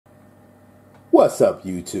What's up,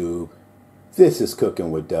 YouTube? This is Cooking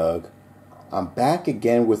with Doug. I'm back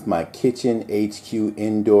again with my KitchenHQ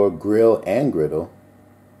indoor grill and griddle.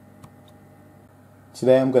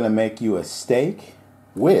 Today I'm going to make you a steak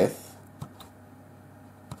with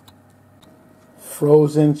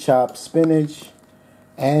frozen chopped spinach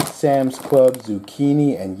and Sam's Club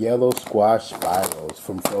zucchini and yellow squash spirals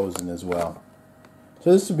from frozen as well.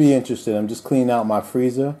 So this will be interesting. I'm just cleaning out my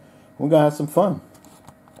freezer. We're going to have some fun.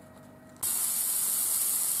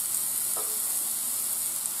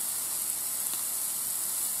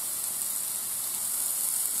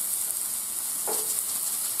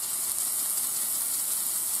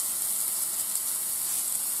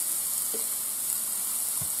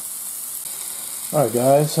 Alright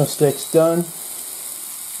guys, so steak's done.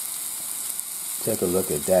 Take a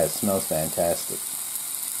look at that, it smells fantastic.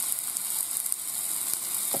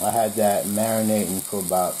 I had that marinating for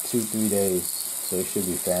about 2-3 days, so it should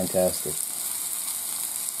be fantastic.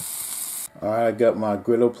 Alright, I got my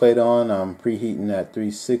griddle plate on, I'm preheating at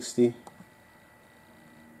 360.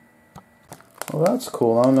 Well, that's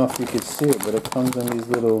cool. I don't know if you can see it, but it comes in these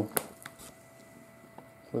little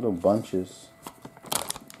bunches.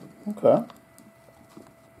 Okay.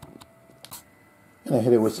 I'm gonna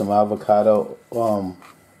hit it with some avocado oil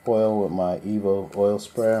with my Evo oil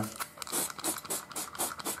sprayer.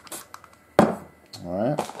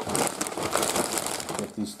 Alright.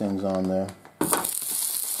 Put these things on there.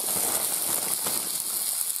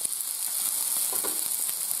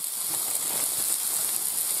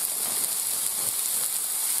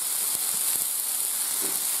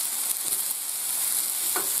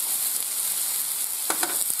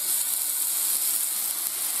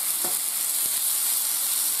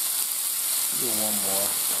 Do one more.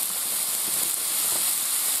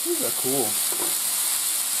 These are cool.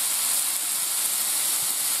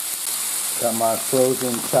 Got my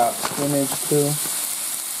frozen chopped spinach too.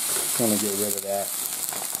 Just gonna get rid of that.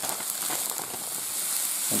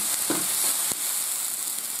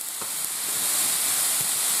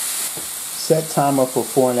 Set timer for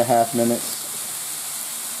 4.5 minutes.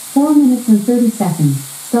 4 minutes and 30 seconds.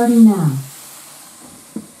 Starting now.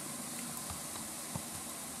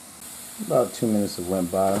 About 2 minutes have went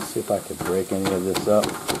by. Let's see if I can break any of this up.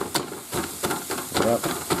 Yep.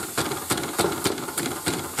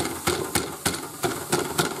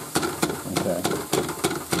 Okay.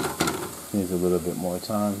 Needs a little bit more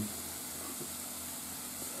time.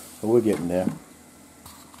 But we're getting there.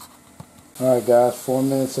 Alright guys, 4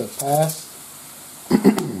 minutes have passed.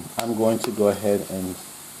 I'm going to go ahead and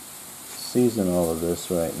season all of this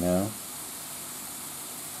right now.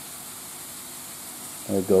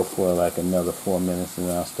 I'll go for like another 4 minutes and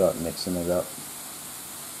then I'll start mixing it up.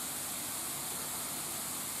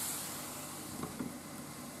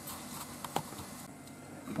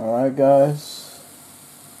 Alright guys,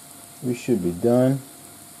 we should be done.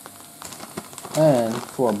 And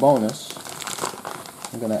for a bonus,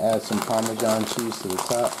 I'm going to add some Parmesan cheese to the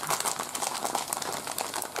top.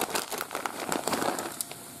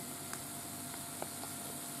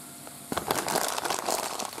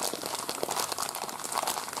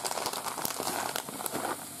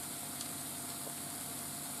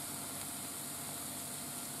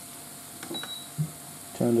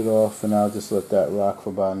 Turned it off and I'll just let that rock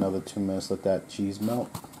for about another 2 minutes, let that cheese melt.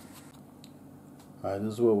 Alright,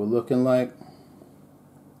 this is what we're looking like.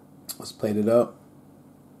 Let's plate it up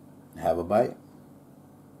and have a bite.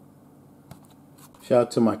 Shout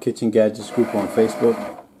out to my Kitchen Gadgets group on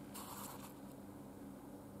Facebook.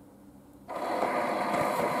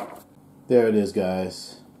 There it is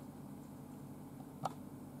guys.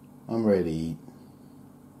 I'm ready to eat.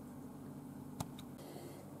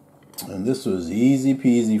 And this was easy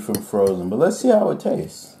peasy from frozen, but let's see how it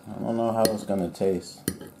tastes. I don't know how it's gonna taste.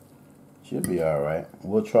 Should be alright.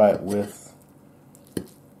 We'll try it with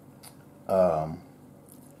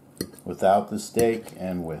without the steak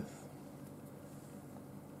and with.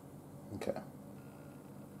 Okay.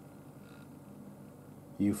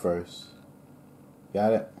 You first.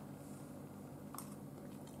 Got it?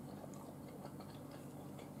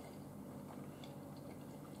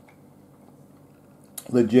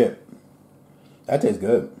 Legit. That tastes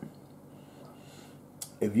good.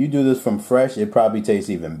 If you do this from fresh, it probably tastes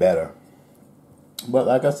even better. But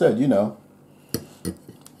like I said, you know,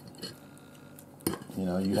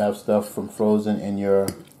 you have stuff from frozen in your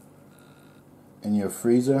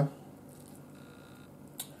freezer.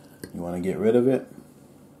 You want to get rid of it?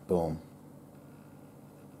 Boom.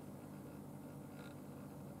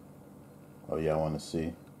 Oh yeah, I want to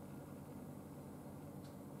see.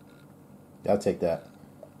 I'll take that.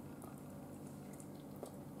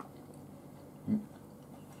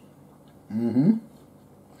 Mm-hmm.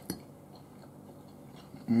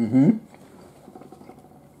 Mm-hmm.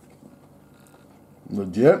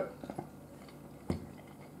 Legit.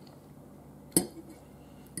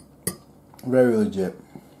 Very legit.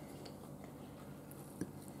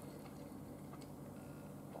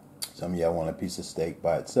 Some of y'all want a piece of steak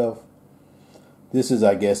by itself. This is,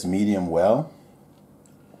 I guess, medium well.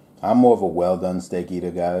 I'm more of a well done steak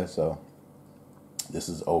eater, guys, so this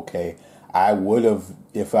is okay. I would have,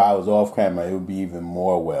 if I was off camera, it would be even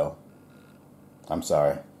more well. I'm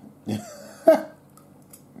sorry.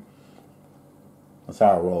 That's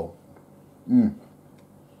how I roll.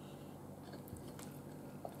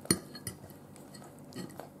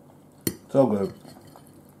 So good.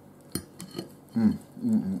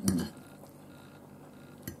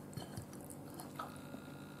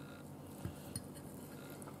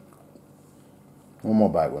 One more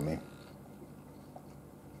bite with me.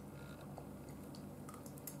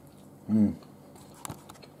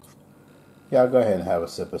 Yeah, I'll go ahead and have a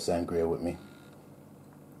sip of sangria with me.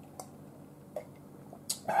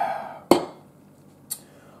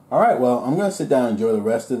 Alright, well, I'm going to sit down and enjoy the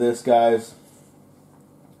rest of this, guys.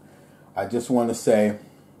 I just want to say,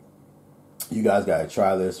 you guys got to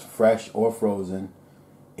try this, fresh or frozen.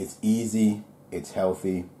 It's easy. It's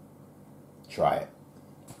healthy. Try it.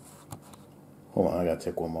 Hold on, I got to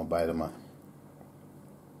take one more bite of mine.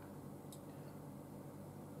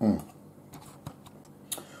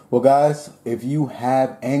 Well, guys, if you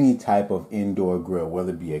have any type of indoor grill, whether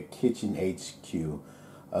it be a KitchenHQ,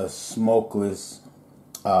 a smokeless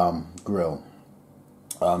grill,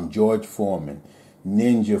 George Foreman,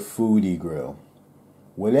 Ninja Foodie Grill,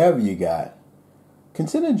 whatever you got,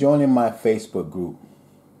 consider joining my Facebook group.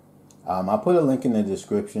 I'll put a link in the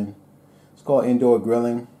description. It's called Indoor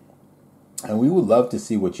Grilling, and we would love to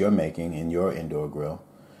see what you're making in your indoor grill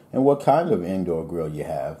and what kind of indoor grill you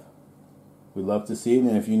have. We'd love to see it,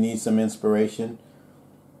 and if you need some inspiration,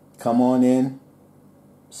 come on in,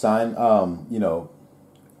 sign,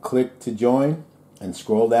 click to join and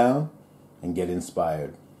scroll down and get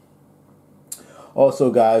inspired.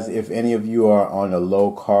 Also, guys, if any of you are on a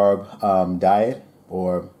low carb diet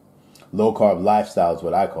or low carb lifestyle is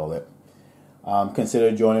what I call it,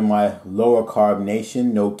 consider joining my Lower Carb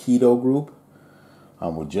Nation No Keto group.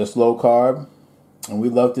 We're just low carb, and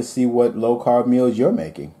we'd love to see what low carb meals you're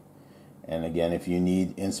making. And again, if you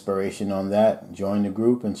need inspiration on that, join the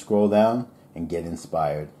group and scroll down and get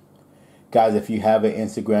inspired. Guys, if you have an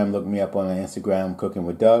Instagram, look me up on Instagram, Cooking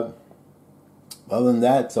with Doug. Other than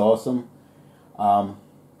that, it's awesome.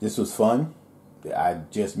 This was fun. I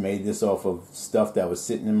just made this off of stuff that was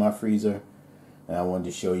sitting in my freezer, and I wanted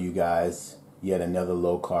to show you guys yet another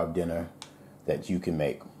low carb dinner that you can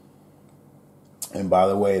make. And by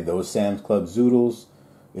the way, those Sam's Club zoodles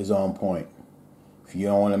is on point. If you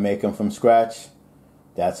don't want to make them from scratch,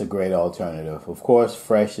 that's a great alternative. Of course,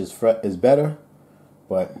 fresh is better,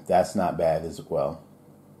 but that's not bad as well.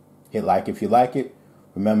 Hit like if you like it.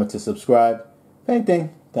 Remember to subscribe.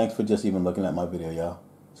 Thanks for just even looking at my video, y'all.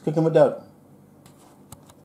 It's Cooking with Doug.